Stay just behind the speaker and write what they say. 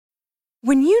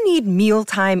When you need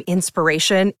mealtime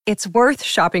inspiration, it's worth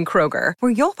shopping Kroger,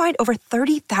 where you'll find over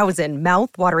 30,000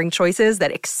 mouth-watering choices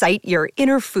that excite your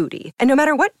inner foodie. And no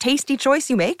matter what tasty choice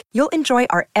you make, you'll enjoy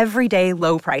our everyday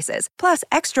low prices, plus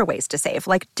extra ways to save,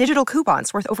 like digital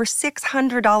coupons worth over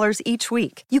 $600 each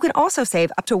week. You can also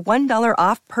save up to $1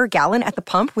 off per gallon at the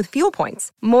pump with fuel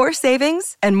points. More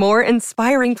savings and more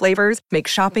inspiring flavors make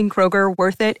shopping Kroger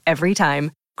worth it every time.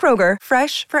 Kroger,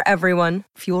 fresh for everyone.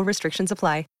 Fuel restrictions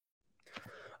apply.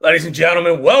 Ladies and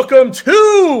gentlemen, welcome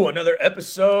to another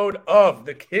episode of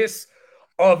the Kiss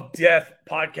of Death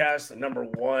podcast, the number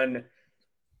one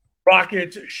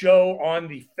Rocket show on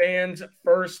the Fans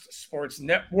First Sports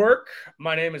Network.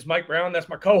 My name is Mike Brown. That's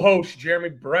my co-host, Jeremy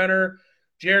Brenner.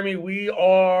 Jeremy, we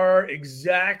are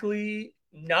exactly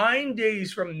 9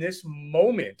 days from this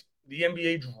moment. The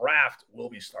NBA draft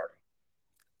will be starting.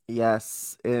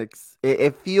 Yes,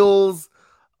 it feels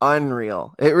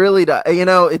unreal. It really does. You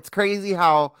know, it's crazy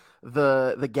how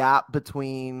the gap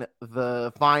between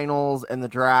the finals and the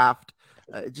draft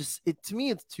to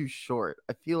me it's too short.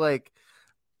 I feel like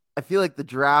the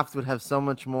draft would have so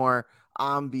much more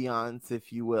ambiance,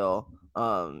 if you will,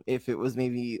 if it was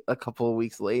maybe a couple of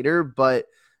weeks later. But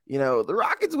you know, the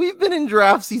Rockets, we've been in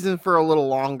draft season for a little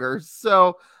longer,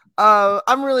 so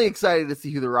I'm really excited to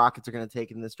see who the Rockets are going to take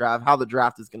in this draft, how the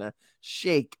draft is going to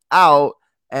shake out.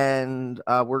 And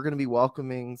we're going to be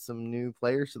welcoming some new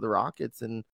players to the Rockets,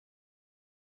 and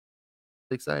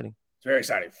it's exciting. It's very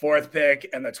exciting. 4th pick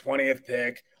and the 20th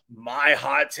pick. My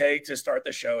hot take to start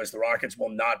the show is the Rockets will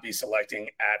not be selecting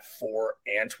at 4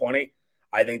 and 20.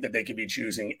 I think that they could be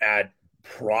choosing at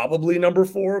probably number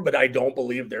 4, but I don't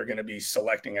believe they're going to be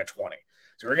selecting at 20.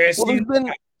 So we're going to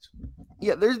see.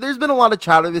 Yeah, there's been a lot of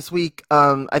chatter this week.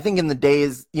 I think in the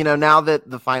days, you know, now that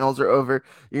the finals are over,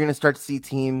 you're going to start to see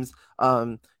teams,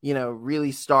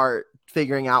 really start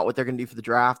figuring out what they're going to do for the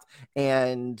draft.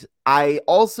 And I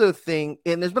also think,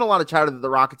 and there's been a lot of chatter that the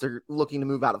Rockets are looking to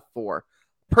move out of 4.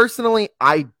 Personally,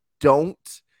 I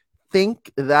don't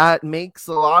think that makes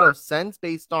a lot of sense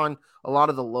based on a lot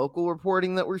of the local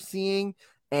reporting that we're seeing.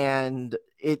 And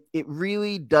it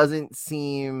really doesn't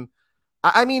seem,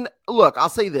 I mean, look, I'll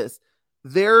say this.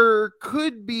 There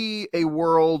could be a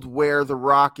world where the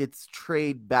Rockets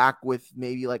trade back with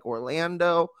maybe like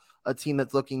Orlando, a team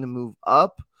that's looking to move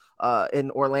up,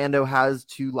 and Orlando has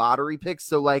 2 lottery picks.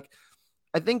 So like,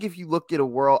 I think if you look at a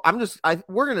world,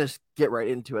 we're going to get right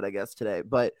into it, I guess, today.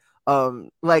 But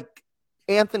like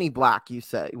Anthony Black, you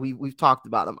say, we've talked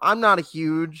about him. I'm not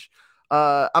huge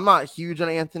on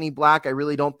Anthony Black. I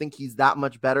really don't think he's that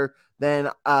much better than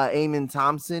Amen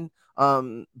Thompson.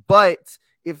 But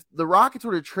if the Rockets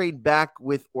were to trade back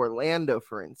with Orlando,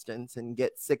 for instance, and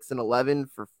get 6 and 11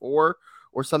 for 4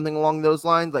 or something along those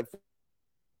lines, like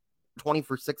 20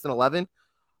 for 6 and 11,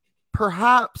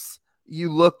 perhaps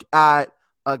you look at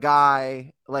a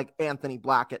guy like Anthony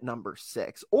Black at number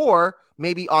 6, or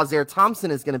maybe Ozzie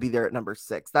Thompson is going to be there at number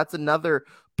 6. That's another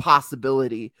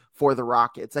possibility for the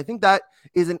Rockets. I think that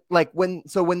isn't like when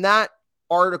that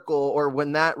article or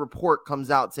when that report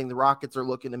comes out saying the Rockets are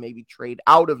looking to maybe trade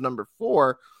out of number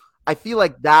 4, I feel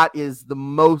like that is the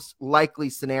most likely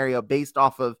scenario based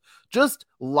off of just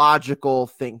logical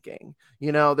thinking.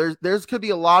 You know, there's could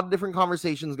be a lot of different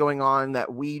conversations going on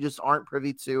that we just aren't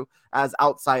privy to as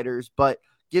outsiders, but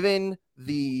given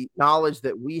the knowledge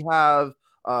that we have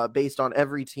based on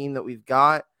every team that we've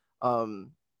got,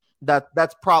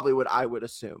 that's probably what I would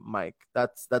assume, Mike.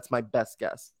 That's my best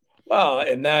guess. Well,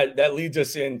 and that leads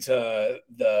us into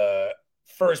the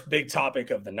first big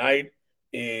topic of the night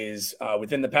is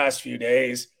within the past few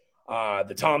days,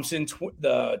 the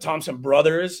Thompson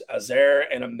brothers, Azair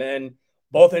and Amen,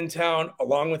 both in town,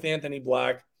 along with Anthony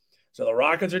Black. So the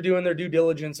Rockets are doing their due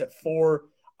diligence at 4.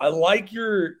 I like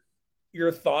your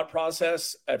thought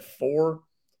process at 4.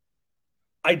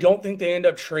 I don't think they end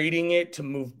up trading it to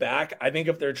move back. I think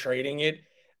if they're trading it,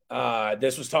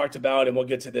 this was talked about, and we'll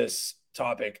get to this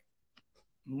topic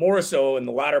more so in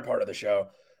the latter part of the show.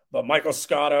 But Michael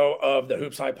Scotto of the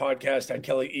Hoops High podcast had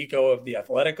Kelly Eco of The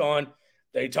Athletic on.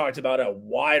 They talked about a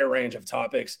wider range of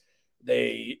topics.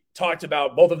 They talked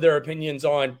about both of their opinions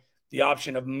on the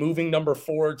option of moving number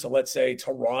 4 to, let's say,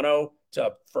 Toronto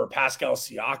for Pascal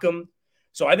Siakam.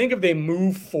 So I think if they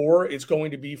move 4, it's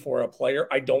going to be for a player.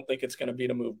 I don't think it's going to be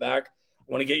to move back. I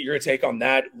want to get your take on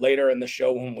that later in the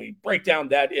show when we break down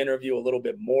that interview a little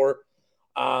bit more.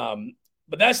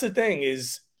 But that's the thing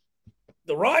is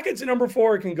the Rockets at number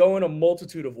 4 can go in a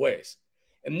multitude of ways.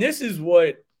 And this is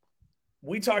what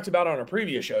we talked about on a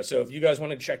previous show. So if you guys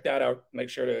want to check that out, make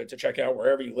sure to check out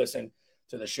wherever you listen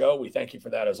to the show. We thank you for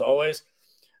that as always.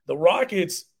 The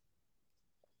Rockets,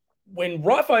 when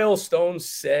Rafael Stone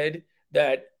said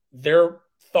that their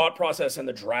thought process in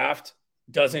the draft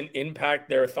doesn't impact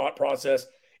their thought process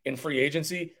in free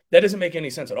agency, that doesn't make any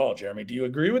sense at all, Jeremy. Do you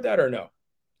agree with that or no?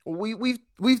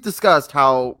 We've discussed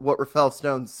how what Rafael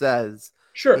Stone says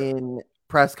Sure. in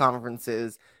press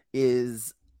conferences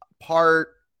is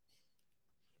part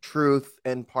truth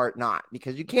and part not,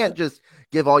 because you can't just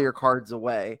give all your cards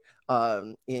away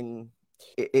in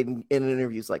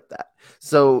interviews like that.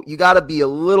 So you got to be a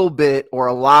little bit or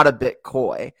a lot of bit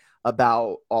coy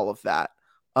about all of that.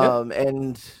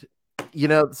 And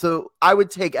so I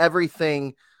would take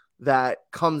everything that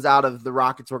comes out of the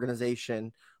Rockets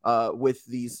organization with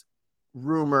these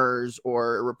rumors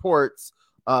or reports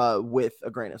with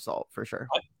a grain of salt, for sure.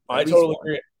 I totally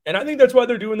agree. And I think that's why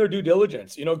they're doing their due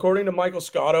diligence. According to Michael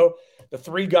Scotto, the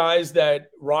three guys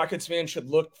that Rockets fans should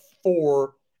look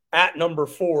for at number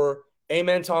 4,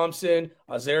 Amen Thompson,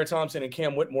 Isaiah Thompson, and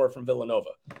Cam Whitmore from Villanova.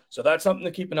 So that's something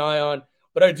to keep an eye on.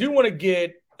 But I do want to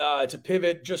get to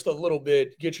pivot just a little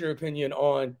bit, get your opinion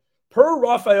on, per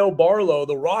Rafael Barlow,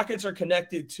 the Rockets are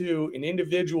connected to an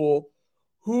individual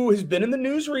who has been in the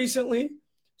news recently.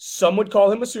 Some would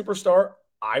call him a superstar.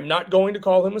 I'm not going to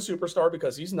call him a superstar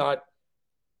because he's not.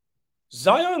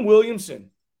 Zion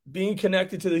Williamson being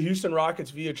connected to the Houston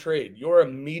Rockets via trade. Your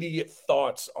immediate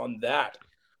thoughts on that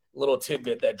little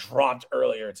tidbit that dropped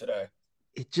earlier today?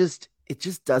 It just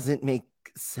doesn't make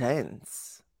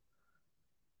sense.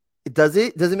 Does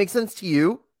it make sense to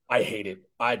you? I hate it.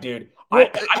 I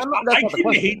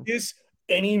can't hate this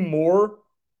any more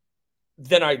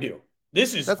than I do.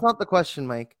 That's not the question,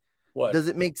 Mike. What? Does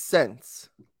it make sense?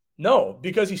 No,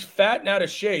 because he's fat and out of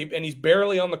shape and he's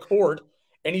barely on the court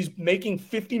and he's making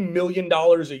 $50 million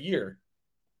a year.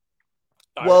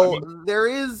 So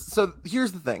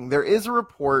here's the thing. There is a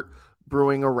report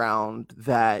brewing around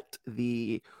that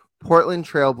the Portland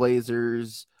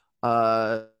Trailblazers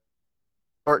the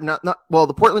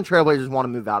Portland Trailblazers want to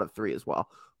move out of 3 as well,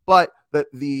 but that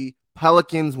the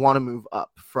Pelicans want to move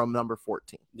up from number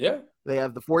 14. Yeah. They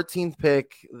have the 14th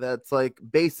pick. That's like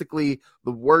basically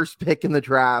the worst pick in the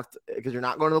draft because you're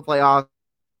not going to the playoffs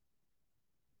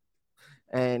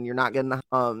and you're not getting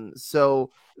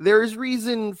so there's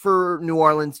reason for New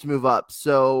Orleans to move up.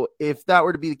 So if that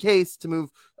were to be the case, to move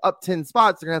up 10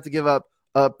 spots, they're gonna have to give up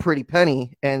a pretty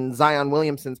penny, and Zion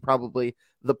Williamson's probably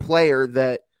the player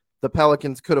that the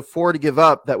Pelicans could afford to give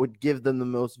up that would give them the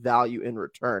most value in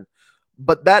return.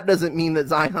 But that doesn't mean that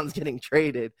Zion's getting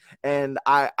traded. And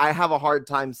I have a hard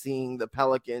time seeing the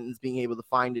Pelicans being able to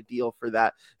find a deal for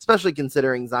that, especially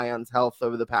considering Zion's health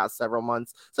over the past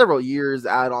several years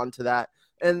add on to that.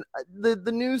 And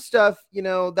the new stuff,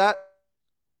 that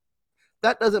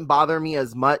doesn't bother me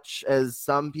as much as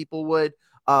some people would.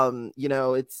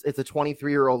 It's a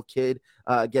 23-year-old kid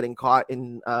getting caught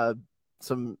in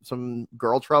some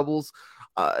girl troubles.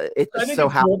 It just so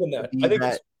happens more than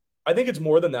that. I think it's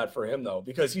more than that for him though,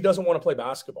 because he doesn't want to play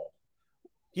basketball.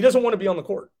 He doesn't want to be on the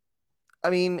court.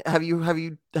 I mean, have you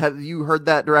heard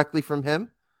that directly from him?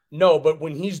 No, but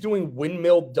when he's doing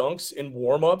windmill dunks in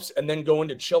warm-ups and then going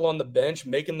to chill on the bench,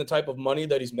 making the type of money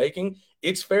that he's making,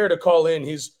 it's fair to call in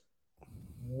his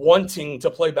wanting to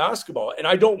play basketball. And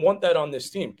I don't want that on this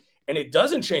team. And it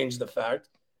doesn't change the fact,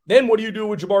 then what do you do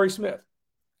with Jabari Smith?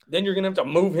 Then you're going to have to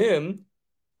move him.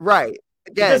 Right.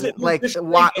 Again,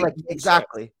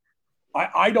 exactly.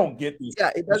 I don't get these.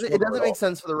 Yeah, it doesn't make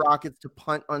sense for the Rockets to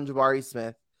punt on Jabari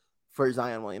Smith for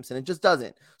Zion Williamson. It just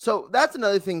doesn't. So that's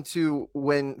another thing too,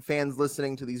 when fans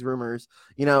listening to these rumors,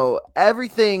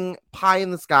 everything pie in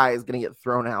the sky is going to get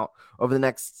thrown out over the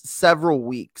next several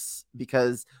weeks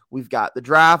because we've got the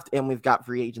draft and we've got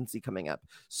free agency coming up.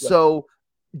 Yeah. So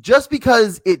just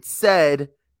because it's said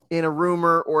in a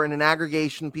rumor or in an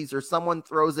aggregation piece or someone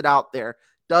throws it out there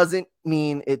doesn't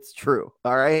mean it's true.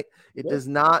 All right. It does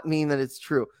not mean that it's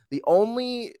true. The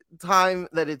only time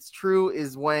that it's true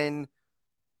is when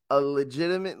a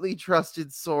legitimately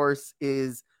trusted source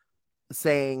is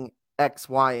saying X,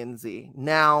 Y, and Z.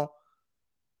 Now,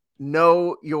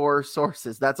 know your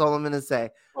sources. That's all I'm going to say.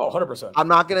 Oh, 100%. I'm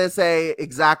not going to say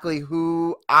exactly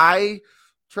who I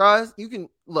trust. You can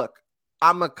look,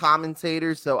 I'm a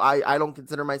commentator, so I don't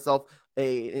consider myself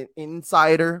an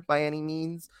insider by any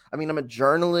means. I mean, I'm a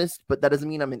journalist, but that doesn't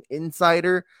mean I'm an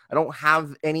insider. I don't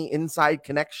have any inside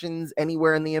connections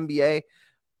anywhere in the NBA.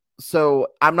 So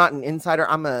I'm not an insider.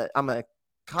 I'm a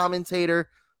commentator,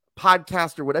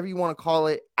 podcaster, whatever you want to call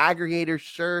it, aggregator,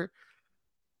 sure.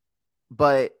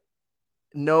 But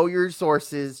know your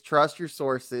sources, trust your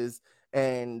sources,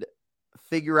 and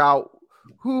figure out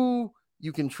who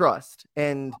you can trust.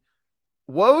 And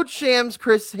Woj Shams,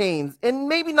 Chris Haynes, and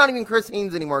maybe not even Chris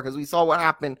Haynes anymore because we saw what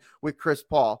happened with Chris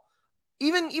Paul.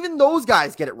 even those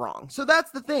guys get it wrong. So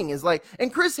that's the thing is like,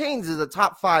 and Chris Haynes is a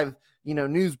top 5,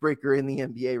 newsbreaker in the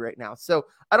NBA right now. So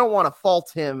I don't want to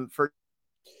fault him for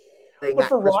But that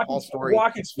Chris Paul story,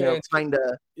 Rockets fans, kind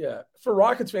of. Yeah, for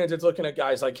Rockets fans, it's looking at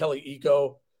guys like Kelly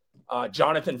Iko,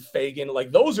 Jonathan Fagan.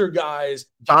 Like those are guys.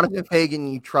 Jonathan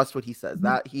Fagan, you trust what he says.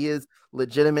 That he is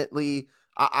legitimately.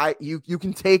 You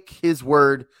can take his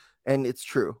word, and it's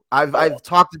true. I've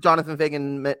talked to Jonathan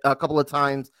Fagan a couple of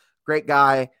times. Great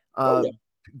guy,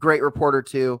 great reporter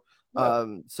too.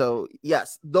 So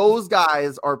yes, those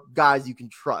guys are guys you can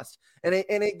trust, and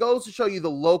it goes to show you the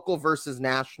local versus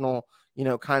national,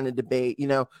 kind of debate,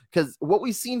 because what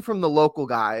we've seen from the local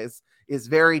guys is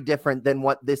very different than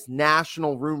what this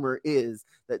national rumor is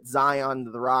that Zion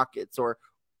to the Rockets or,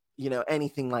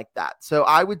 anything like that. So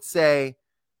I would say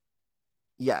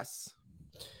yes.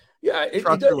 Yeah,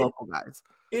 trust your local guys.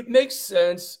 It makes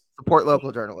sense. Support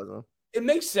local journalism. It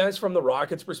makes sense from the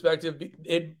Rockets' perspective.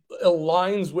 It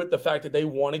aligns with the fact that they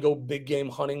want to go big game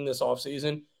hunting this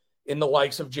offseason in the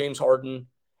likes of James Harden.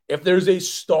 If there's a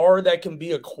star that can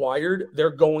be acquired, they're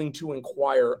going to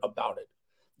inquire about it.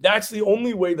 That's the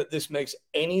only way that this makes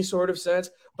any sort of sense.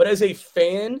 But as a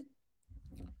fan,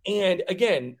 and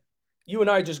again, you and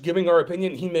I just giving our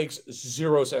opinion, he makes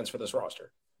zero sense for this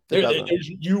roster.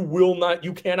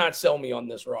 You cannot sell me on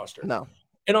this roster. No.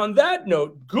 And on that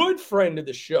note, good friend of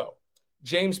the show,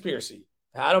 James Piercy,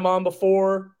 had him on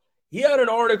before. He had an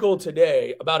article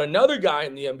today about another guy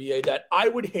in the NBA that I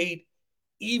would hate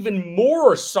even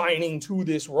more signing to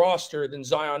this roster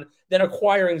than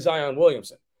acquiring Zion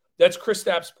Williamson. That's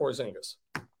Kristaps Porzingis.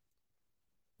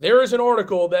 There is an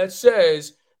article that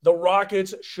says the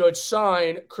Rockets should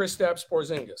sign Kristaps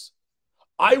Porzingis.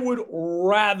 I would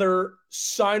rather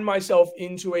sign myself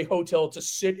into a hotel to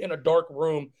sit in a dark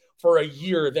room for a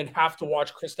year than have to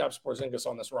watch Kristaps Porzingis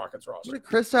on this Rockets roster. What did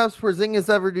Kristaps Porzingis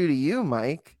ever do to you,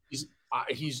 Mike?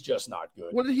 He's just not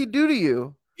good. What did he do to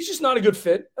you? He's just not a good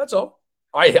fit. That's all.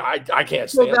 I can't stand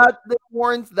so that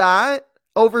warrants that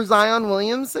over Zion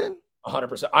Williamson?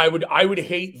 100%. I would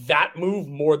hate that move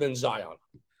more than Zion.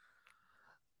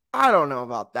 I don't know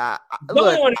about that.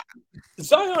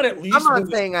 Zion at least. I'm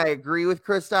not saying I agree with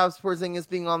Kristaps Porzingis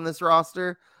being on this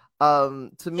roster.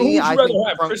 To me, I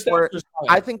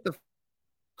think the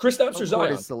Kristaps or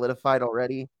Zion is solidified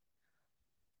already.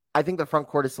 I think the front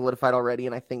court is solidified already,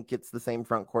 and I think it's the same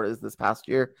front court as this past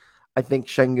year. I think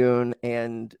Şengün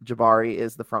and Jabari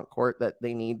is the front court that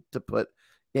they need to put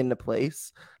into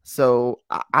place. So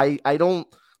I don't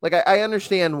like. I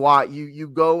understand why you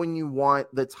go and you want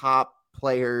the top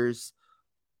players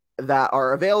that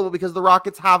are available because the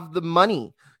Rockets have the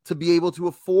money to be able to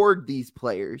afford these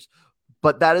players,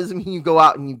 but that doesn't mean you go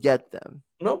out and you get them.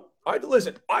 No, I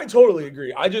totally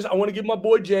agree. I want to give my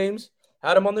boy James,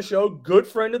 had him on the show, good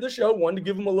friend of the show, wanted to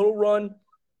give him a little run,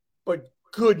 but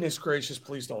goodness gracious,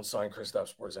 please don't sign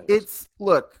Kristaps Porzingis.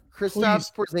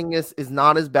 Kristaps Porzingis is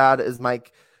not as bad as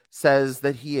Mike says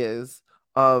that he is,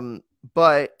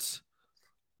 but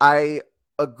I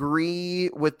agree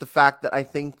with the fact that I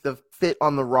think the fit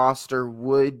on the roster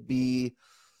would be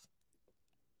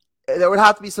there would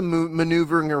have to be some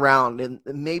maneuvering around, and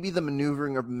maybe the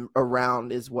maneuvering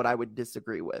around is what I would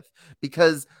disagree with,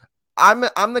 because I'm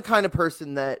the kind of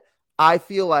person that I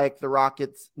feel like the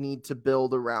Rockets need to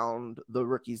build around the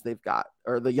rookies they've got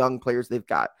or the young players they've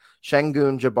got.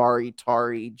 Şengün, Jabari,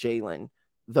 Tari, Jalen,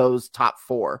 those top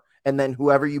 4, and then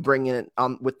whoever you bring in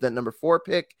with the number 4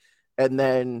 pick, and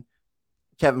then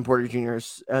Kevin Porter Jr.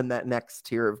 and that next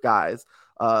tier of guys,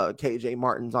 KJ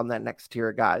Martin's on that next tier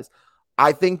of guys.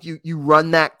 I think you run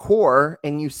that core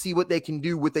and you see what they can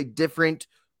do with a different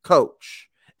coach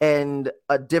and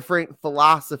a different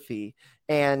philosophy.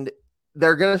 And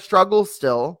they're going to struggle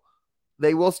still.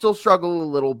 They will still struggle a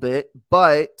little bit,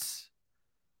 but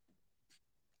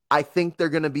I think they're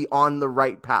going to be on the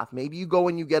right path. Maybe you go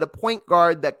and you get a point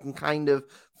guard that can kind of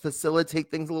facilitate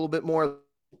things a little bit more,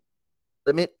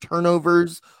 limit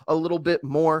turnovers a little bit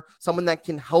more, someone that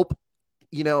can help,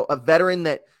 a veteran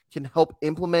that can help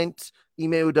implement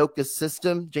Ime Udoka's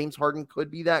system. James Harden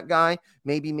could be that guy,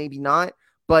 maybe not,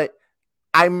 but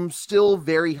I'm still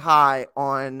very high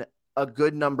on a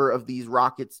good number of these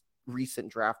Rockets recent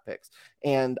draft picks,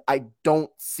 and I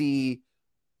don't see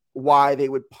why they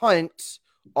would punt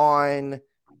on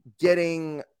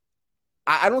getting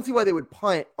I don't see why they would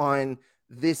punt on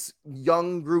this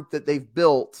young group that they've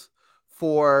built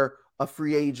for a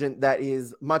free agent that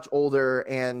is much older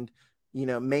and,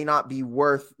 may not be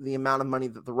worth the amount of money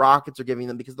that the Rockets are giving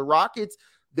them, because the Rockets,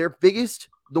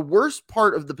 the worst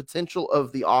part of the potential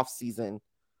of the offseason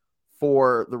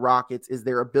for the Rockets is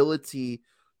their ability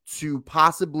to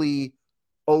possibly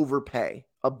overpay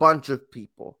a bunch of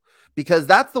people, because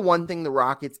that's the one thing the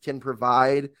Rockets can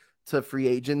provide to free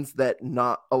agents that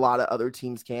not a lot of other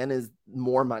teams can, is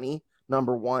more money.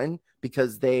 Number one,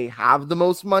 because they have the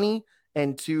most money,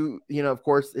 and two, of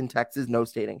course, in Texas, no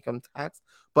state income tax,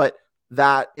 but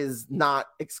that is not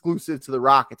exclusive to the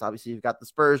Rockets. Obviously, you've got the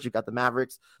Spurs, you've got the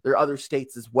Mavericks. There are other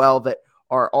states as well that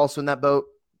are also in that boat.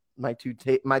 My two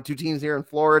teams here in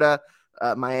Florida,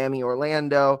 Miami,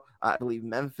 Orlando, I believe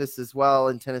Memphis as well,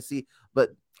 and Tennessee.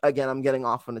 But again, I'm getting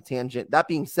off on a tangent. That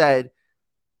being said,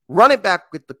 run it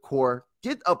back with the core,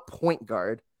 get a point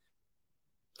guard,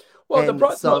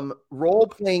 some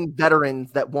role-playing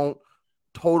veterans that won't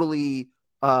totally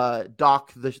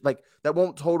that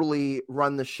won't totally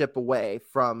run the ship away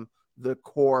from the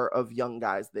core of young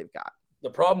guys they've got. The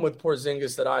problem with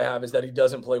Porzingis that I have is that he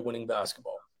doesn't play winning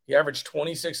basketball. He averaged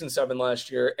 26 and 7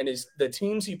 last year, and the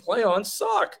teams he play on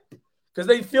suck because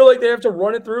they feel like they have to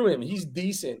run it through him. He's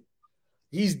decent.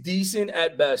 He's decent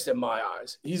at best in my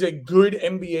eyes. He's a good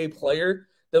NBA player.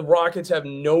 The Rockets have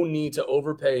no need to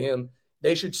overpay him.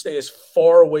 They should stay as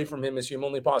far away from him as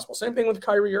humanly possible. Same thing with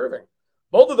Kyrie Irving.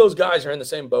 Both of those guys are in the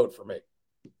same boat for me.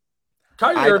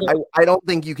 I don't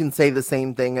think you can say the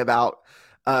same thing about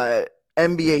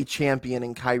NBA champion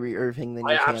and Kyrie Irving than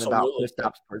you can about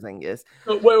Kristaps Porzingis.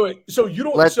 Wait. So you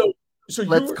don't. Let's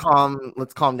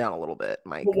calm down a little bit,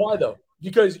 Mike. But why though?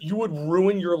 Because you would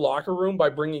ruin your locker room by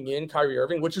bringing in Kyrie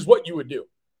Irving, which is what you would do,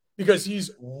 because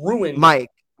he's ruined. Mike,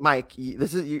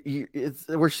 this is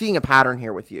we're seeing a pattern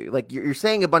here with you. Like you're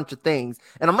saying a bunch of things,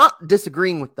 and I'm not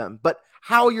disagreeing with them, but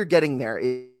how you're getting there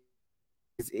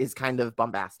is kind of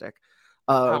bombastic.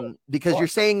 Because you're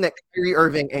saying that Kyrie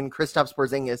Irving and Kristaps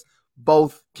Porzingis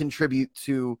both contribute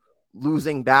to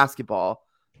losing basketball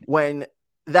when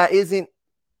that isn't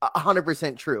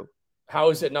 100% true. How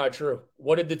is it not true?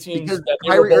 What did the teams? Because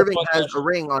Kyrie Irving has a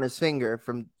ring on his finger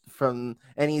from,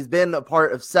 and he's been a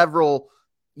part of several,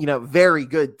 very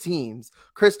good teams.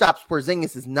 Kristaps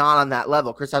Porzingis is not on that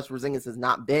level. Kristaps Porzingis has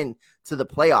not been to the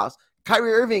playoffs.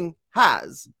 Kyrie Irving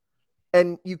has.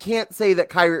 And you can't say that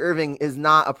Kyrie Irving is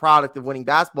not a product of winning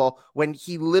basketball when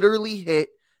he literally hit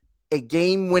a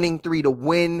game-winning 3 to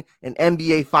win an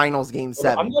NBA Finals Game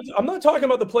 7. I'm not talking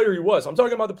about the player he was. I'm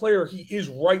talking about the player he is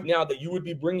right now that you would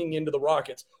be bringing into the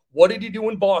Rockets. What did he do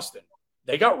in Boston?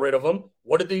 They got rid of him.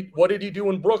 What did he do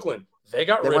in Brooklyn? They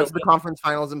went to the conference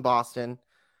finals in Boston.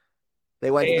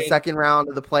 They went to the second round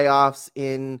of the playoffs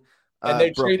in and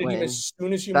they Brooklyn. Traded him as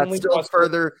soon as humanly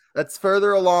possible. That's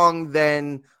further along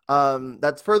than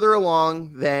Kristaps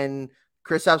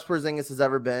Porzingis has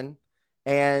ever been.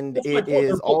 And it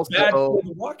is also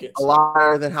a lot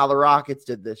higher than how the Rockets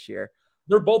did this year.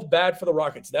 They're both bad for the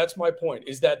Rockets. That's my point.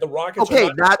 Is that the Rockets? Okay,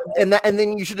 and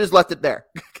then you should just left it there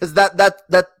because that's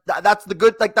the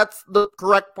good. Like that's the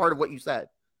correct part of what you said.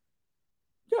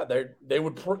 Yeah, they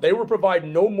would provide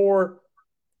no more.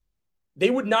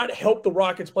 They would not help the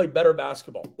Rockets play better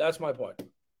basketball. That's my point.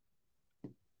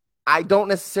 I don't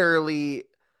necessarily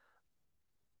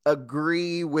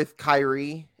agree with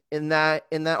Kyrie in that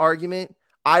argument.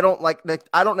 I don't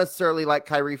necessarily like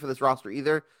Kyrie for this roster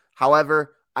either.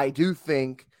 However, I do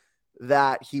think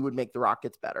that he would make the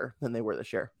Rockets better than they were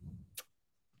this year.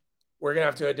 We're gonna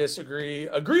have to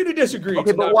agree to disagree.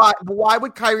 Okay, but why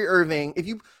would Kyrie Irving, if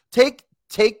you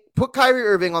put Kyrie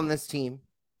Irving on this team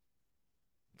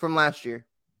from last year,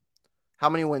 how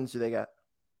many wins do they get?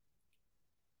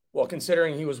 Well,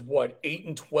 considering he was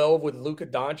 8-12 with Luka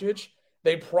Doncic,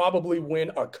 they probably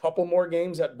win a couple more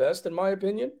games at best, in my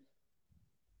opinion.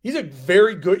 He's a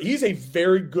very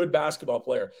good basketball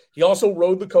player. He also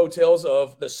rode the coattails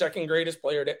of the second greatest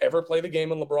player to ever play the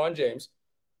game in LeBron James.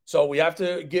 So we have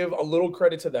to give a little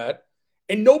credit to that.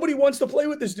 And nobody wants to play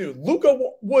with this dude. Luka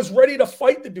was ready to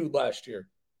fight the dude last year.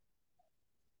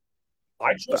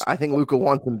 I think Luka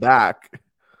wants him back.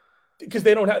 Because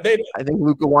they don't have. I think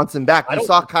Luka wants him back. You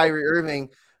saw Kyrie Irving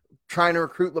trying to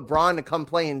recruit LeBron to come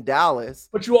play in Dallas.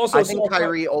 But you also I think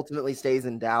Kyrie ultimately stays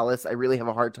in Dallas. I really have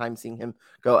a hard time seeing him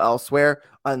go elsewhere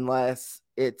unless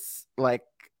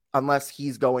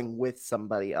he's going with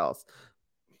somebody else.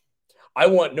 I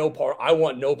want no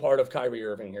part of Kyrie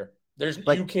Irving here.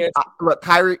 You can't look.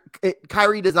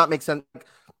 Kyrie does not make sense.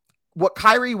 What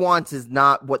Kyrie wants is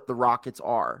not what the Rockets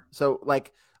are. So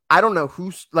I don't know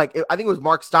who's I think it was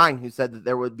Mark Stein who said that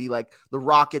there would be the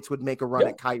Rockets would make a run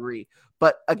at Kyrie.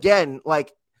 But again,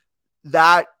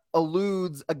 that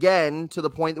alludes again to the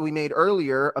point that we made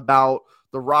earlier about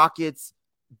the Rockets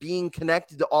being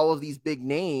connected to all of these big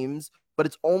names, but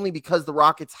it's only because the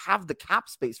Rockets have the cap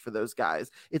space for those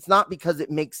guys. It's not because it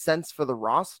makes sense for the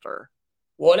roster.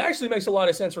 Well, it actually makes a lot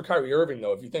of sense for Kyrie Irving,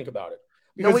 though, if you think about it.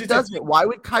 No, it doesn't. Why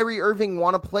would Kyrie Irving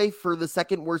want to play for the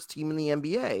second worst team in the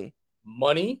NBA?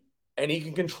 Money, and he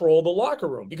can control the locker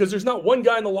room because there's not one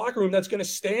guy in the locker room that's going to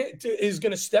step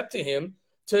to him.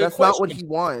 That's not what he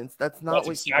wants. That's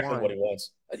exactly what he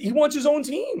wants. He wants his own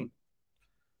team.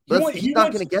 He's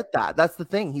not going to get that. That's the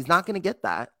thing. He's not going to get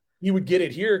that. He would get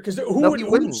it here because he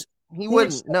wouldn't. He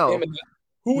wouldn't. No,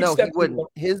 he wouldn't.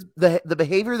 The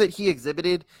behavior that he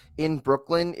exhibited in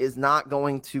Brooklyn is not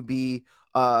going to be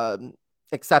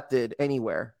accepted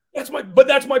anywhere. That's my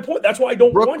point. That's why I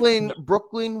don't want him.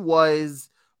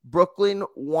 Brooklyn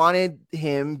wanted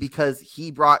him because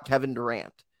he brought Kevin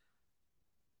Durant.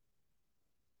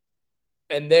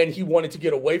 And then he wanted to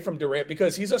get away from Durant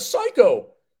because he's a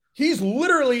psycho. He's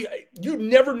literally, you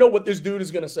never know what this dude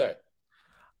is going to say.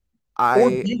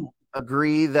 I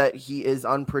agree that he is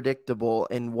unpredictable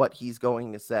in what he's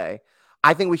going to say.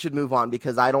 I think we should move on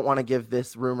because I don't want to give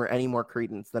this rumor any more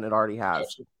credence than it already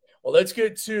has. Well, let's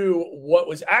get to what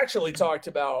was actually talked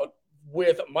about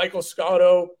with Michael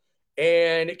Scotto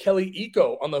and Kelly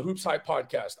Iko on the Hoops Hype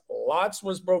podcast. Lots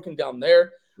was broken down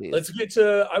there. Please. Let's get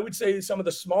to, I would say, some of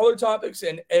the smaller topics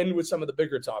and end with some of the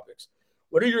bigger topics.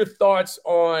 What are your thoughts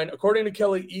on, according to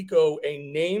Kelly Iko, a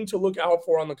name to look out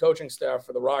for on the coaching staff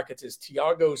for the Rockets is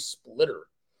Tiago Splitter,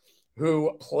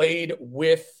 who played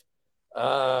with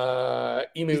Ime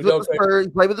Udoka. He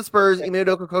played with the Spurs. Ime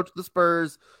Udoka coached the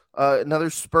Spurs. Another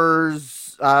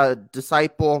Spurs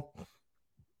disciple.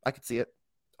 I could see it.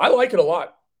 I like it a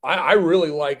lot. I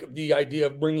really like the idea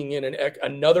of bringing in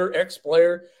another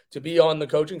ex-player to be on the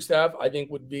coaching staff. I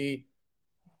think would be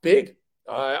big.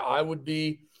 I would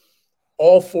be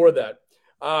all for that.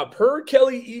 Per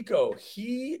Kelly Iko,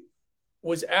 he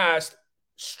was asked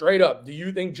straight up, do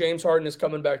you think James Harden is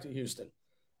coming back to Houston?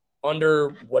 Under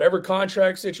whatever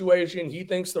contract situation, he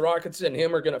thinks the Rockets and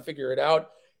him are going to figure it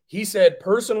out. He said,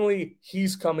 personally,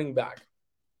 he's coming back.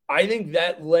 I think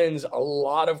that lends a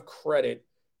lot of credit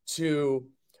to,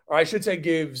 or I should say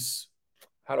gives,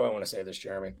 how do I want to say this,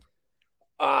 Jeremy?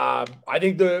 I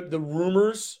think the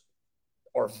rumors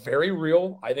are very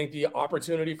real. I think the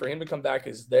opportunity for him to come back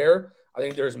is there. I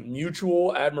think there's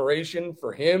mutual admiration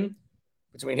for him,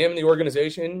 between him and the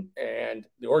organization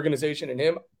and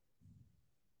him.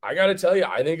 I got to tell you,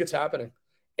 I think it's happening.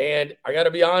 And I got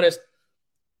to be honest,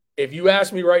 if you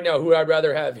ask me right now who I'd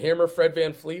rather have, him or Fred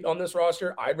VanVleet on this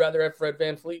roster, I'd rather have Fred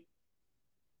VanVleet.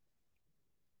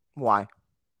 Why?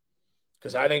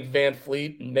 Because I think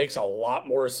VanVleet makes a lot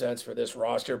more sense for this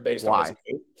roster based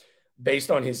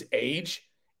on his age.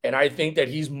 And I think that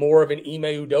he's more of an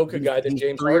Ime Udoka guy than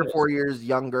James Harden. 3 or 4 years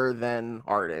younger than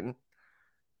Harden.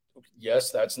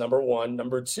 Yes, that's number one.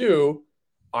 Number two,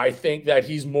 I think that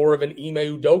he's more of an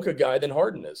Ime Udoka guy than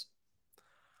Harden is.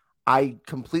 I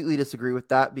completely disagree with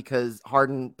that because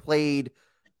Harden played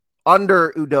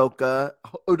under Udoka.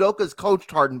 Udoka's coached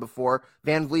Harden before.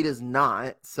 VanVleet is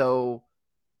not. So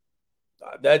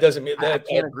that doesn't mean that I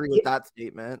can't agree with that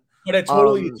statement. But at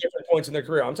totally different points in their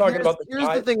career. I'm talking about here's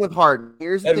the thing with Harden.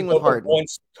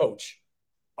 Once coach,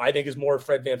 I think is more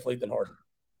Fred VanVleet than Harden.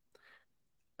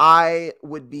 I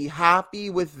would be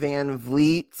happy with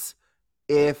VanVleet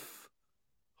if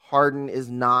Harden is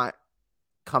not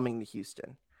coming to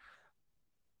Houston.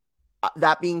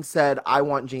 That being said, I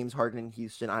want James Harden in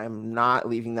Houston. I am not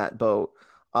leaving that boat.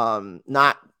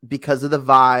 Not because of the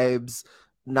vibes,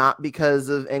 not because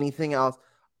of anything else.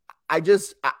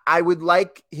 I would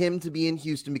like him to be in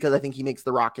Houston because I think he makes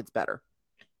the Rockets better.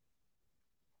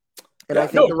 And I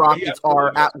think the Rockets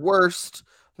are at worst.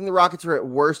 I think the Rockets are at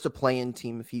worst a play-in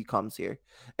team if he comes here.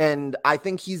 And I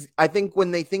think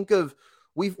when they think of,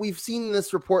 we've seen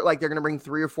this report like they're going to bring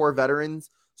 3 or 4 veterans.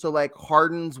 So like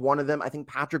Harden's one of them. I think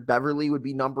Patrick Beverley would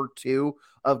be number 2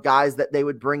 of guys that they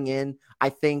would bring in. I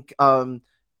think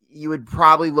you would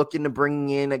probably look into bringing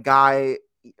in a guy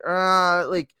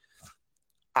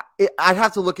I'd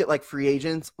have to look at like free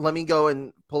agents. Let me go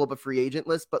and pull up a free agent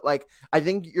list. But like, I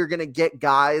think you're going to get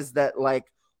guys that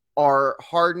like are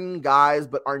Harden guys,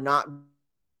 but are not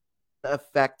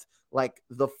affect like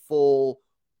the full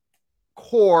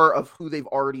core of who they've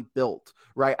already built.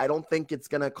 Right. I don't think it's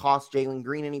going to cost Jalen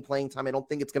Green any playing time. I don't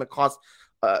think it's going to cost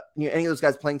any of those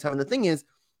guys playing time. And the thing is,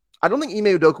 I don't think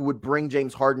Ime Udoka would bring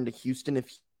James Harden to Houston if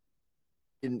he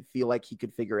didn't feel like he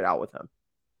could figure it out with him.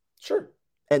 Sure.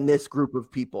 And this group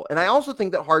of people. And I also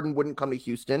think that Harden wouldn't come to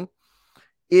Houston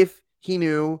if he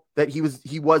knew that he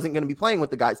wasn't going to be playing with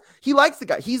the guys. He likes the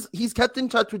guy. He's kept in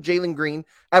touch with Jalen Green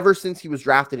ever since he was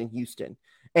drafted in Houston.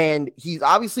 And he's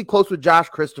obviously close with Josh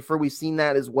Christopher. We've seen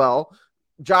that as well.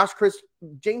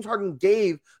 James Harden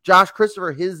gave Josh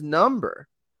Christopher his number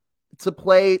to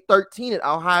play 13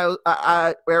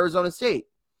 at Arizona State.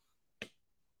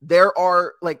 there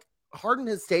are like Harden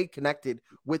has stayed connected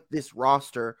with this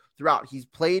roster throughout. He's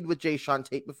played with Jay Sean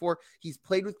Tate before. He's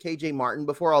played with KJ Martin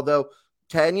before, although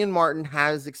Kenyon Martin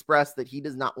has expressed that he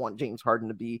does not want James Harden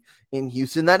to be in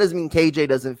Houston. That doesn't mean KJ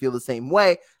doesn't feel the same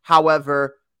way.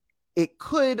 However, it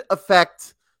could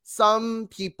affect some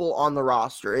people on the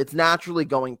roster. It's naturally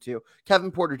going to.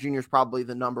 Kevin Porter Jr. is probably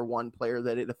the number one player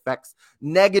that it affects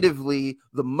negatively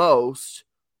the most,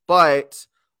 but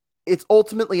it's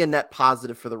ultimately a net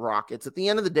positive for the Rockets. At the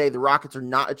end of the day, the Rockets are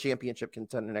not a championship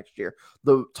contender next year.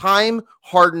 The time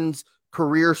Harden's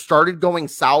career started going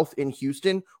south in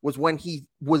Houston was when he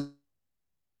was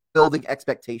building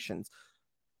expectations.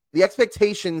 The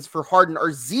expectations for Harden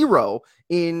are zero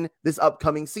in this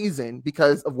upcoming season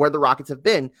because of where the Rockets have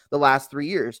been the last 3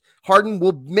 years. Harden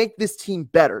will make this team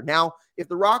better. Now, if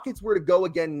the Rockets were to go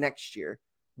again next year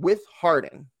with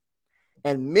Harden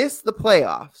and miss the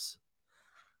playoffs,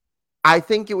 I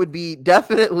think it would be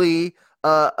definitely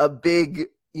a big,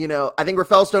 I think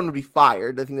Rafael Stone would be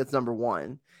fired. I think that's number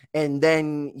one. And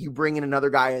then you bring in another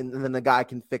guy and then the guy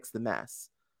can fix the mess.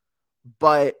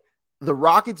 But the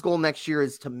Rockets' goal next year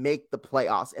is to make the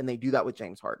playoffs, and they do that with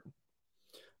James Harden.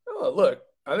 Oh, look,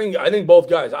 I think both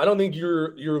guys. I don't think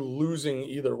you're losing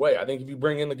either way. I think if you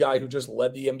bring in the guy who just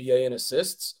led the NBA in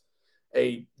assists,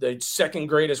 the second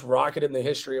greatest Rocket in the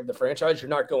history of the franchise, you're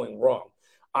not going wrong.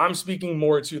 I'm speaking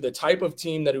more to the type of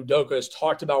team that Udoka has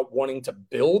talked about wanting to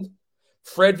build.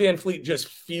 Fred VanVleet just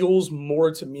feels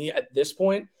more to me at this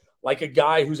point like a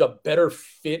guy who's a better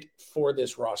fit for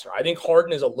this roster. I think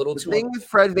Harden is a little too. The thing with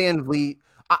Fred VanVleet,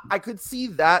 I could see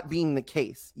that being the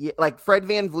case. Like Fred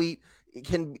VanVleet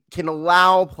can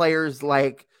allow players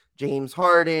like James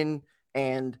Harden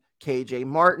and KJ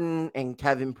Martin and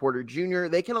Kevin Porter Jr.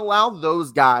 They can allow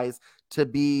those guys to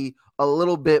be a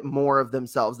little bit more of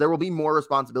themselves. There will be more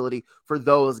responsibility for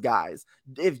those guys.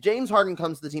 If James Harden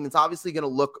comes to the team, it's obviously going to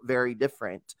look very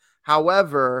different.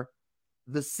 However,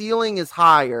 the ceiling is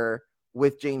higher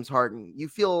with James Harden. You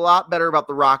feel a lot better about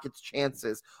the Rockets'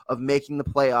 chances of making the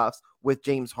playoffs with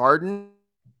James Harden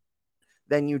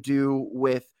than you do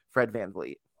with Fred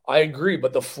VanVleet. I agree,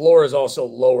 but the floor is also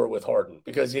lower with Harden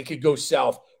because it could go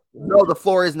south. No, the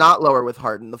floor is not lower with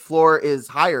Harden. The floor is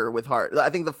higher with Harden. I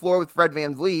think the floor with Fred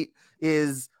VanVleet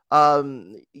is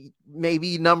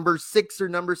maybe number 6 or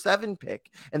number 7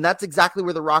 pick. And that's exactly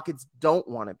where the Rockets don't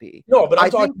want to be. No, but I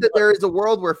think that there is a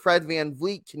world where Fred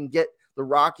VanVleet can get the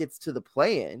Rockets to the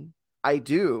play-in. I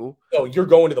do. No, you're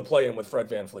going to the play-in with Fred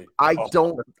VanVleet. I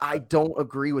don't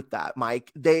agree with that, Mike.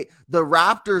 The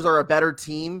Raptors are a better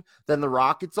team than the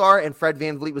Rockets are, and Fred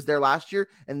VanVleet was there last year,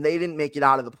 and they didn't make it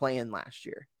out of the play-in last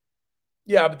year.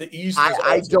 Yeah, but the East.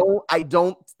 I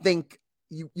don't think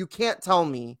you can't tell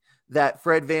me that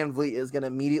Fred VanVleet is going to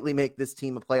immediately make this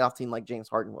team a playoff team like James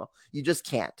Harden will. You just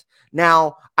can't.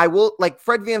 Now, I will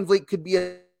Fred VanVleet could be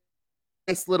a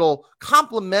nice little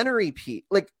complimentary piece.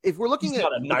 Like if we're looking at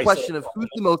the question of who's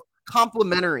the most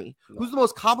complimentary, who's the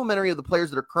most complimentary of the players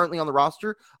that are currently on the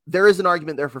roster, there is an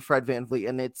argument there for Fred VanVleet,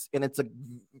 and it's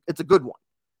a good one.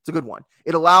 It's a good one.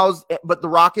 It allows, but the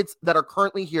Rockets that are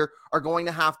currently here are going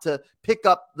to have to pick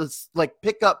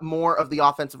up more of the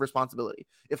offensive responsibility.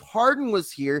 If Harden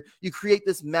was here, you create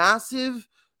this massive,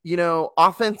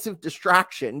 offensive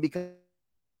distraction because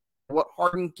what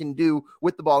Harden can do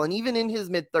with the ball, and even in his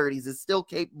mid-30s is still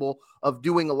capable of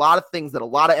doing a lot of things that a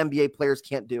lot of NBA players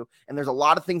can't do. And there's a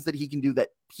lot of things that he can do that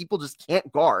people just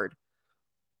can't guard.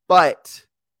 But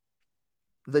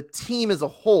the team as a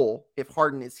whole, if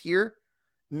Harden is here,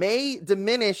 may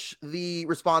diminish the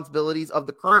responsibilities of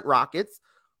the current Rockets,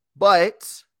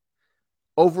 but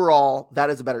overall, that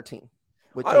is a better team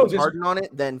with James Harden on it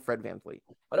than Fred VanVleet.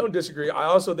 I don't disagree. I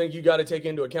also think you got to take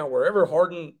into account wherever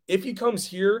Harden, if he comes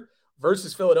here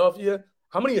versus Philadelphia,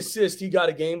 how many assists he got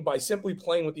a game by simply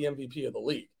playing with the MVP of the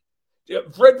league.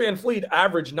 Fred VanVleet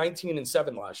averaged 19 and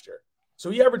 7 last year.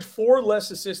 So he averaged 4 less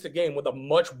assists a game with a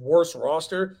much worse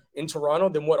roster in Toronto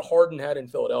than what Harden had in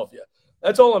Philadelphia.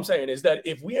 That's all I'm saying is that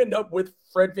if we end up with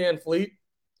Fred VanVleet,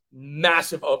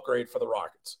 massive upgrade for the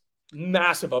Rockets.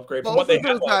 Massive upgrade from what they have.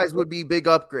 Both of those guys would be big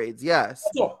upgrades, yes.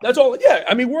 That's all. Yeah,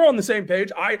 I mean, we're on the same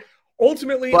page. I don't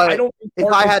think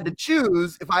if I had to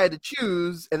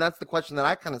choose, and that's the question that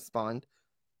I kind of spawned,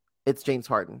 it's James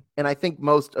Harden. And I think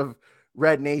most of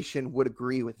Red Nation would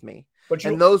agree with me.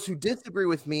 And those who disagree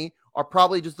with me are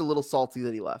probably just a little salty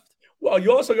that he left. Well,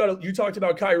 you also you talked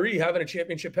about Kyrie having a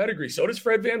championship pedigree. So does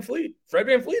Fred VanVleet. Fred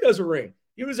VanVleet has a ring.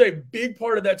 He was a big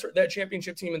part of that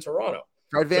championship team in Toronto.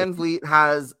 Fred VanVleet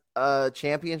has a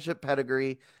championship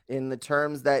pedigree in the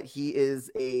terms that he is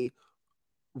a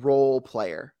role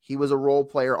player. He was a role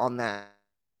player on that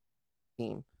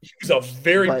team. He's a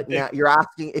very But big. now you're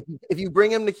asking if you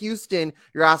bring him to Houston,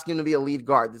 you're asking him to be a lead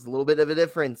guard. There's a little bit of a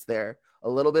difference there,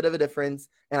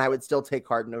 and I would still take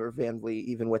Harden over VanVleet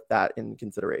even with that in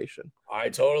consideration. I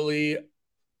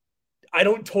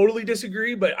don't totally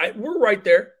disagree, but we're right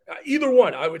there. Either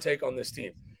one I would take on this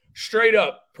team. Straight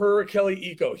up, per Kelly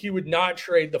Eco, he would not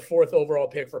trade the 4th overall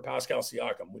pick for Pascal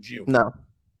Siakam. Would you? No.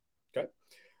 Okay.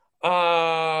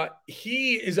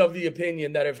 He is of the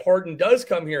opinion that if Harden does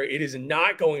come here, it is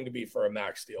not going to be for a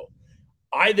max deal.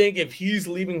 I think if he's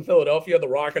leaving Philadelphia, the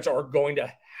Rockets are going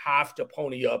to have to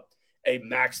pony up a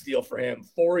max deal for him.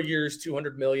 4 years,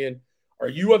 $200 million. Are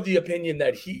you of the opinion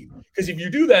that because if you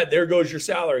do that, there goes your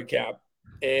salary cap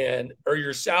or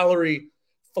your salary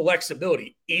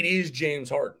flexibility. It is James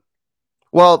Harden.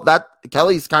 Well,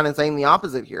 Kelly's kind of saying the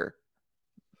opposite here.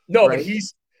 No, right? But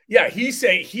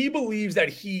he believes that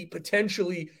he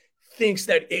potentially thinks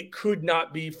that it could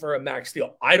not be for a max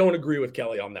deal. I don't agree with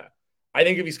Kelly on that. I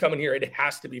think if he's coming here, it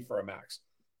has to be for a max.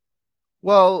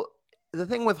 Well, the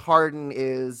thing with Harden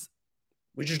is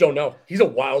we just don't know. He's a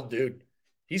wild dude.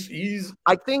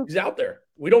 I think he's out there.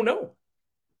 We don't know.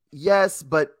 Yes,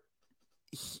 but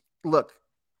look,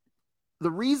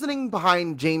 the reasoning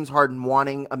behind James Harden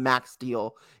wanting a max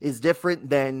deal is different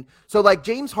than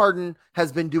James Harden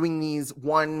has been doing these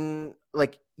 1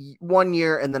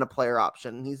 year and then a player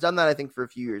option. He's done that, I think, for a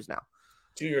few years now.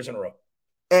 2 years in a row.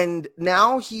 And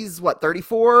now he's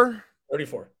 34?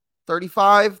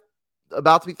 35,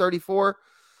 about to be 34.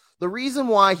 The reason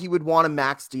why he would want a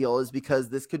max deal is because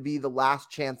this could be the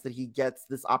last chance that he gets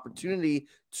this opportunity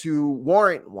to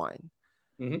warrant one.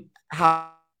 Mm-hmm.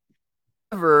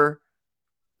 However,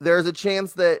 there's a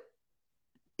chance that,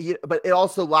 but it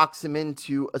also locks him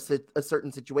into a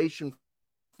certain situation for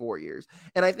 4 years.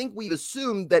 And I think we've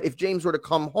assumed that if James were to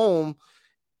come home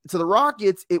to the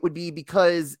Rockets, it would be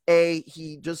because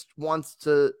he just wants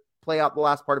to play out the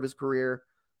last part of his career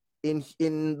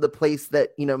in the place that,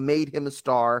 made him a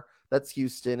star. That's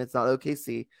Houston. It's not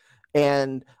OKC.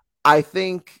 And I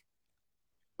think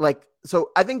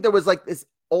I think there was this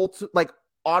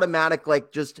automatic,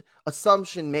 just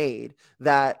assumption made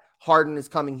that Harden is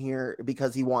coming here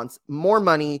because he wants more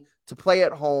money to play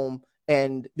at home.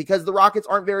 And because the Rockets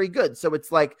aren't very good. So it's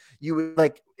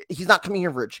he's not coming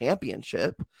here for a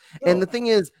championship. No. And the thing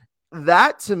is,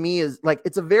 that to me is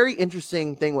it's a very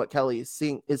interesting thing what Kelly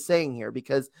is saying here,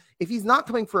 because if he's not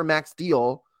coming for a max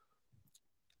deal,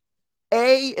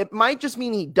 it might just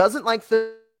mean he doesn't like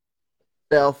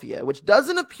Philadelphia, which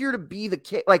doesn't appear to be the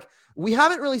case. We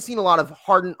haven't really seen a lot of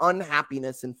Harden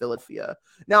unhappiness in Philadelphia.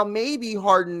 Now, maybe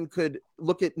Harden could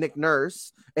look at Nick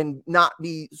Nurse and not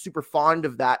be super fond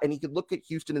of that. And he could look at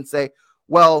Houston and say,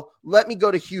 well, let me go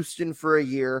to Houston for a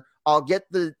year. I'll do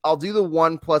the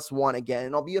 1+1 again,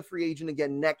 and I'll be a free agent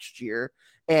again next year.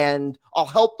 And I'll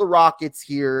help the Rockets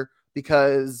here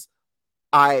because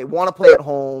I want to play at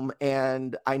home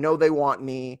and I know they want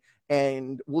me,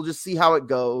 and we'll just see how it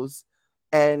goes.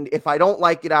 And if I don't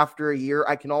like it after a year,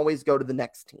 I can always go to the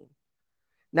next team.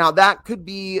 Now that could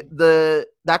be the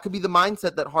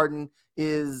mindset that Harden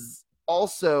is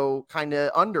also kind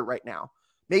of under right now.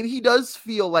 Maybe he does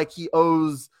feel like he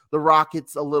owes the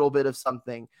Rockets a little bit of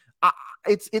something.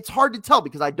 It's hard to tell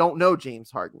because I don't know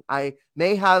James Harden. I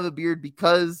may have a beard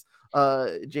because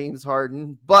James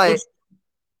Harden, but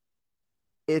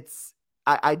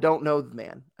I don't know the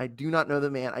man. I do not know the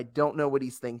man. I don't know what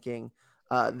he's thinking.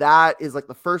 That is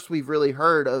the first we've really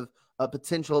heard of a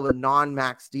potential of a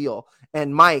non-max deal.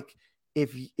 And Mike,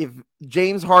 if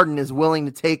James Harden is willing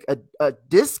to take a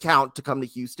discount to come to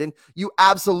Houston, you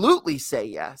absolutely say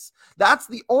yes. That's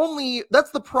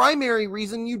the primary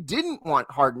reason you didn't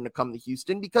want Harden to come to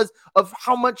Houston, because of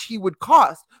how much he would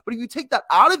cost. But if you take that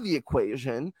out of the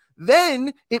equation,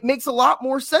 then it makes a lot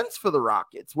more sense for the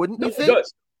Rockets, wouldn't you think? It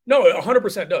does. No, it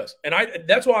 100% does. And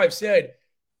that's why I've said,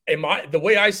 the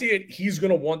way I see it, he's going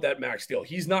to want that max deal.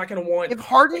 He's not going to want. If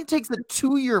Harden takes a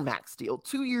 2-year max deal,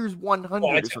 2 years, 100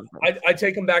 or something, I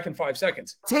take him back in 5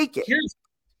 seconds. Take it.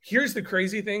 Here's the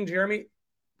crazy thing, Jeremy.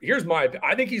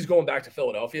 I think he's going back to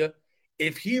Philadelphia.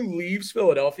 If he leaves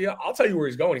Philadelphia, I'll tell you where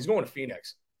he's going. He's going to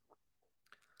Phoenix.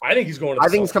 I think he's going to. I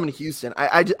think he's coming to Houston.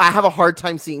 I have a hard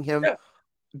time seeing him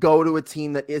go to a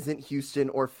team that isn't Houston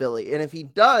or Philly. And if he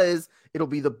does, it'll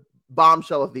be the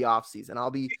bombshell of the offseason. I'll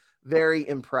be very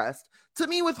impressed. To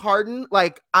me, with Harden,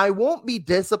 I won't be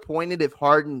disappointed if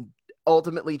Harden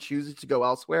ultimately chooses to go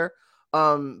elsewhere.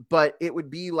 But it would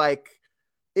be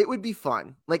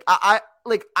fun. I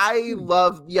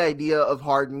love the idea of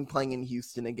Harden playing in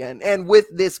Houston again, and with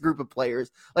this group of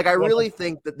players. I really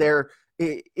think that there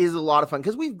is a lot of fun,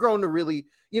 because we've grown to really,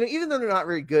 even though they're not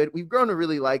very good, we've grown to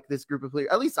really like this group of players.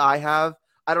 At least I have.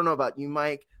 I don't know about you,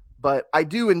 Mike, but I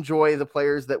do enjoy the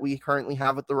players that we currently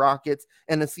have at the Rockets,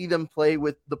 and to see them play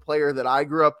with the player that I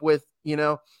grew up with,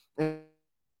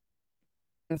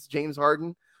 James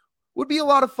Harden, would be a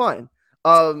lot of fun.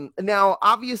 Now,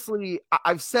 obviously,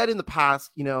 I've said in the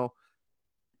past,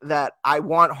 that I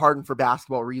want Harden for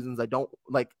basketball reasons. I don't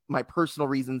like my personal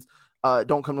reasons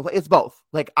don't come to play. It's both.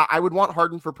 Like I would want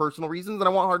Harden for personal reasons and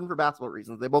I want Harden for basketball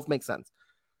reasons. They both make sense.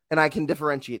 And I can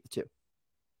differentiate the two.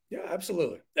 Yeah,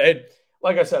 absolutely. And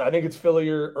like I said, I think it's Philly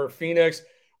or Phoenix.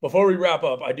 Before we wrap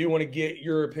up, I do want to get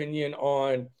your opinion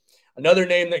on another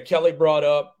name that Kelly brought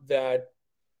up that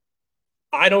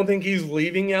I don't think he's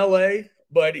leaving LA,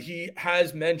 but he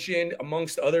has mentioned,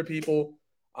 amongst other people,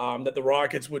 that the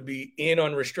Rockets would be in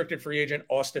on restricted free agent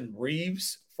Austin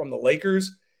Reeves from the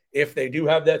Lakers if they do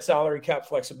have that salary cap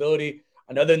flexibility.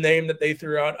 Another name that they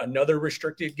threw out, another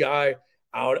restricted guy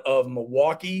out of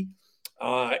Milwaukee,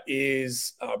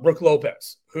 is Brook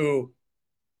Lopez, who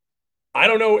I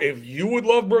don't know if you would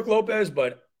love Brook Lopez,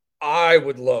 but I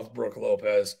would love Brook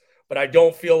Lopez. But I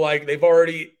don't feel like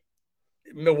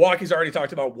Milwaukee's already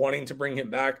talked about wanting to bring him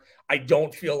back. I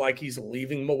don't feel like he's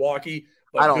leaving Milwaukee.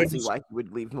 But I don't see why he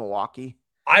would leave Milwaukee.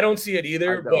 I don't see it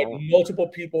either, but multiple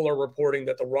people are reporting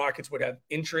that the Rockets would have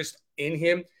interest in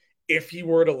him if he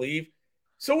were to leave.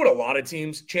 So would a lot of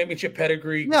teams. Championship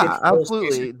pedigree. Yeah,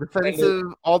 absolutely.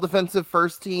 All defensive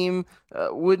first team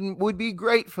would be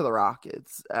great for the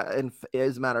Rockets. And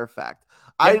as a matter of fact,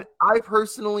 yeah. I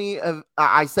personally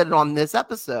I said it on this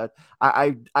episode.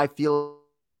 I feel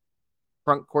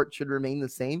front court should remain the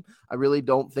same. I really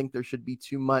don't think there should be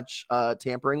too much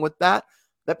tampering with that.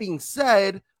 That being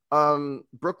said,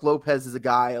 Brook Lopez is a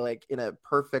guy, like, in a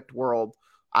perfect world,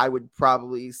 I would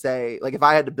probably say, like, if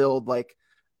I had to build, like,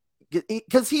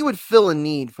 because he would fill a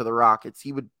need for the Rockets.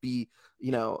 He would be,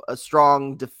 a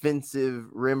strong defensive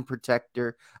rim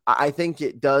protector. I think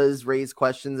it does raise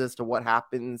questions as to what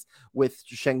happens with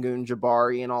Şengün,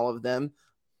 Jabari, and all of them.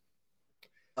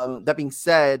 That being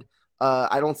said,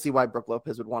 I don't see why Brook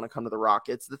Lopez would want to come to the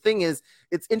Rockets. The thing is,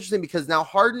 it's interesting because now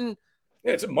Harden –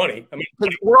 yeah, it's money. I mean,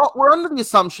 we're under the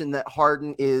assumption that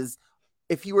Harden is,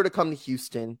 if he were to come to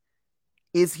Houston,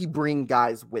 is he bring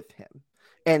guys with him?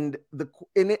 And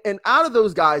out of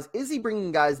those guys, is he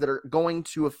bringing guys that are going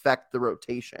to affect the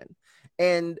rotation?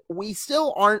 And we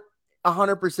still aren't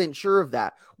 100% sure of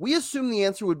that. We assume the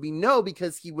answer would be no,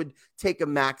 because he would take a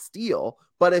max deal.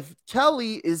 But if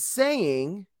Kelly is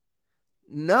saying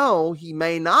no, he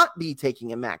may not be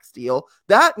taking a max deal,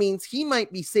 that means he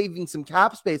might be saving some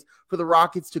cap space for the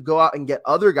Rockets to go out and get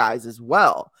other guys as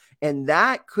well. And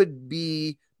that could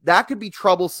be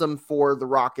troublesome for the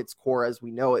Rockets core as we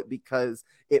know it, because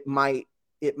it might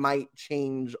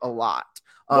change a lot.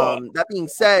 That being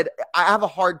said, I have a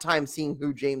hard time seeing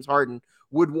who James Harden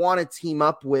would want to team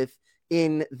up with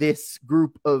in this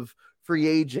group of free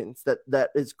agents that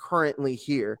is currently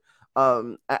here.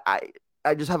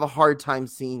 I just have a hard time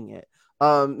seeing it.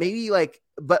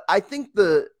 But I think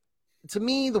to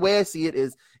me, the way I see it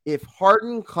is, if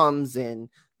Harden comes in,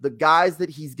 the guys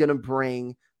that he's going to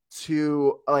bring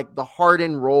to, like, the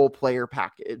Harden role player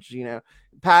package,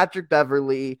 Patrick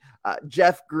Beverley,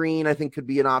 Jeff Green, I think could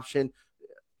be an option.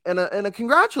 And a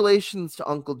congratulations to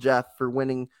Uncle Jeff for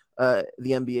winning the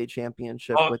NBA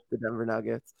championship with the Denver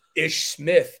Nuggets. Ish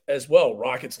Smith as well.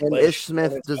 Rockets. And Ish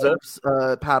Smith deserves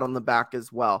a pat on the back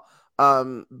as well.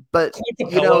 But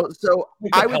so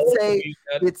I would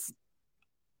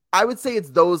say it's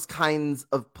those kinds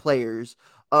of players.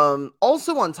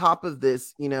 Also on top of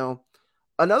this,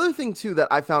 another thing too that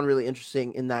I found really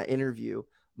interesting in that interview,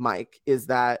 Mike, is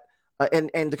that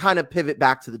and to kind of pivot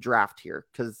back to the draft here,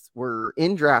 because we're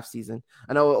in draft season.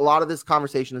 I know a lot of this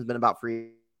conversation has been about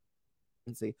free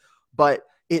agency, but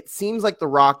it seems like the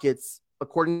Rockets,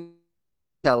 according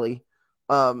to Kelly,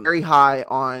 very high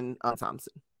on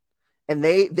Thompson. And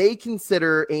they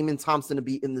consider Amen Thompson to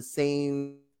be in the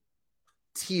same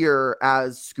tier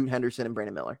as Scoot Henderson and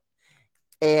Brandon Miller.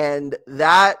 And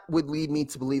that would lead me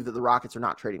to believe that the Rockets are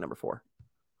not trading number 4.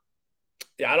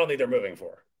 Yeah, I don't think they're moving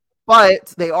 4.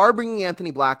 But they are bringing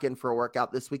Anthony Black in for a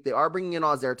workout this week. They are bringing in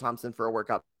Ozare Thompson for a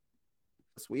workout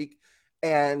this week.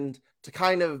 And to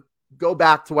kind of go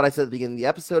back to what I said at the beginning of the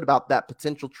episode about that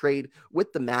potential trade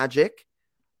with the Magic,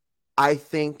 I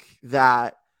think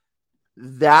that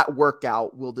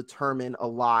workout will determine a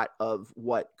lot of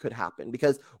what could happen,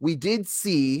 because we did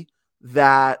see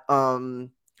that Amen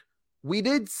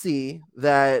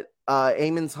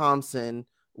Thompson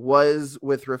was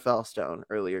with Rafael Stone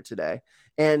earlier today.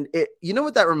 And you know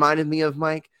what that reminded me of,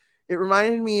 Mike? It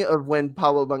reminded me of when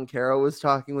Pablo Banchero was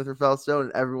talking with Rafael Stone,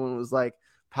 and everyone was like,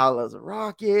 Paolo's a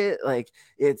Rocket. Like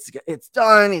it's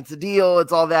done. It's a deal.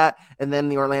 It's all that. And then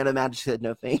the Orlando Magic said,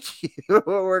 no, thank you.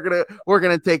 we're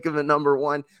gonna take him at number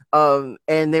one.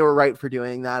 And they were right for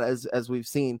doing that, as we've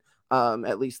seen,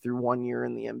 at least through 1 year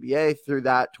in the NBA, through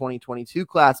that 2022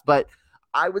 class. But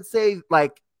I would say,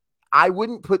 like, I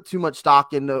wouldn't put too much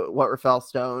stock into what Rafael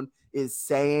Stone is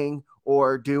saying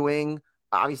or doing.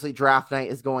 Obviously, draft night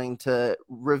is going to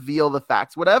reveal the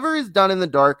facts. Whatever is done in the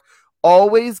dark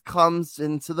always comes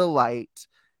into the light.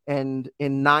 And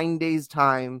in 9 days'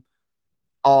 time,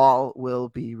 all will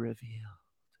be revealed.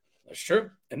 That's true.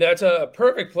 And that's a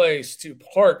perfect place to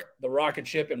park the rocket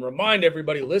ship and remind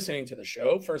everybody listening to the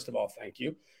show. First of all, thank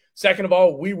you. Second of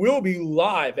all, we will be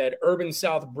live at Urban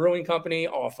South Brewing Company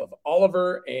off of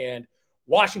Oliver and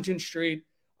Washington Street.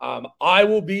 I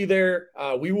will be there.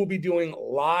 We will be doing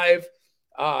live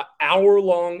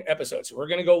hour-long episodes. So we're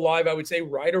going to go live, I would say,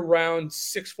 right around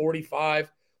 6:45.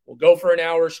 We'll go for an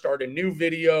hour, start a new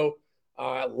video,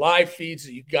 live feeds so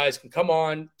you guys can come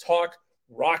on, talk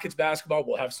Rockets basketball.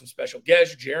 We'll have some special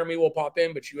guests. Jeremy will pop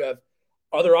in, but you have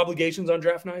other obligations on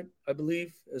draft night, I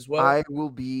believe, as well. I will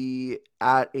be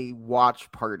at a watch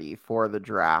party for the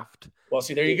draft. Well,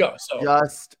 see, there you go. So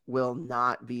just will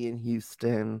not be in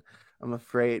Houston, I'm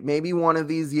afraid. Maybe one of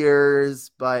these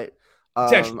years, but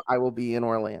I will be in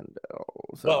Orlando.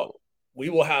 So. Well, we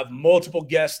will have multiple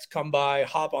guests come by,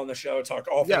 hop on the show, talk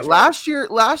all things. Yeah,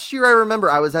 last year I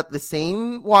remember I was at the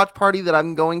same watch party that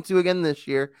I'm going to again this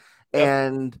year,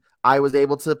 and I was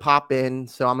able to pop in.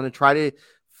 So I'm going to try to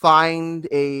find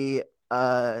a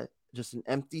just an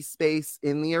empty space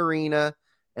in the arena,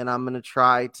 and I'm going to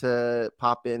try to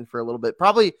pop in for a little bit,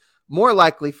 probably more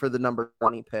likely for the number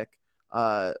 20 pick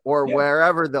or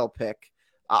wherever they'll pick.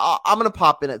 I'm going to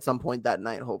pop in at some point that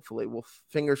night, hopefully. We'll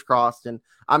fingers crossed. And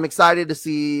I'm excited to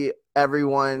see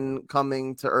everyone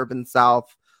coming to Urban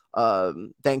South.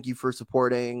 Thank you for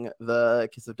supporting the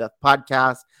Kiss of Death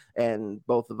podcast and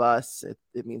both of us.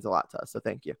 It means a lot to us. So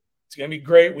thank you. It's going to be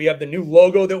great. We have the new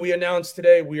logo that we announced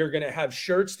today. We are going to have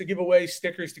shirts to give away,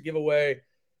 stickers to give away.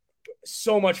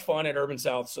 So much fun at Urban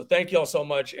South. So thank you all so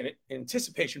much in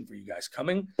anticipation for you guys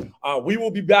coming. We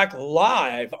will be back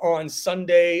live on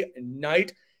Sunday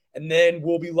night, and then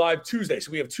we'll be live Tuesday.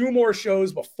 So we have 2 more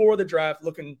shows before the draft.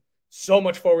 Looking so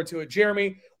much forward to it.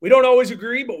 Jeremy, we don't always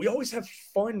agree, but we always have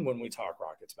fun when we talk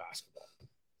Rockets basketball.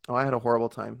 Oh, I had a horrible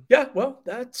time. Yeah, well,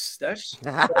 that's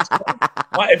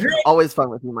if you're always fun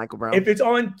with you, Michael Brown. If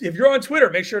you're on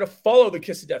Twitter, make sure to follow the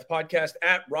Kiss of Death podcast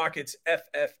at Rockets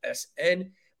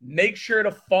FFSN. Make sure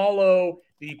to follow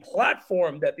the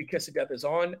platform that the Kiss of Death is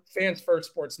on, Fans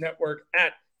First Sports Network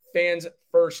at Fans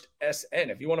First SN.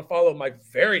 If you want to follow my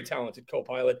very talented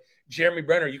co-pilot, Jeremy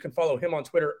Brenner, you can follow him on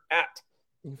Twitter at.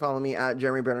 You can follow me at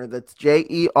Jeremy Brenner. That's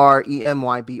JeremyBrenner.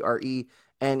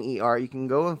 You can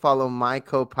go and follow my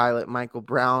co-pilot, Michael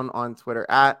Brown, on Twitter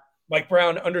at Mike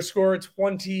Brown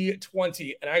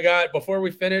 _2020. And I got, before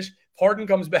we finish, Harden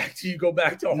comes back to you. Go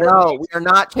back to Harden. No, we are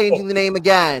not changing the name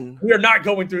again. We are not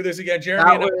going through this again.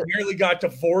 Jeremy and I nearly got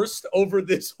divorced over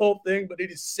this whole thing, but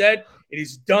it is said. It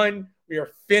is done. We are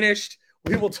finished.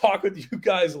 We will talk with you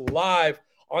guys live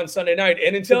on Sunday night.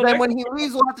 And until then, when he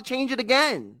leaves, we'll have to change it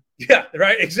again. Yeah,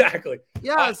 right. Exactly.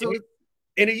 Yeah. So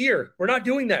in a year, we're not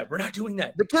doing that. We're not doing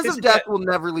that. The Kiss of Death will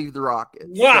never leave the Rockets.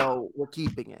 Wow. So we're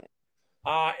keeping it.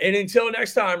 And until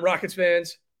next time, Rockets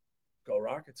fans, go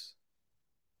Rockets.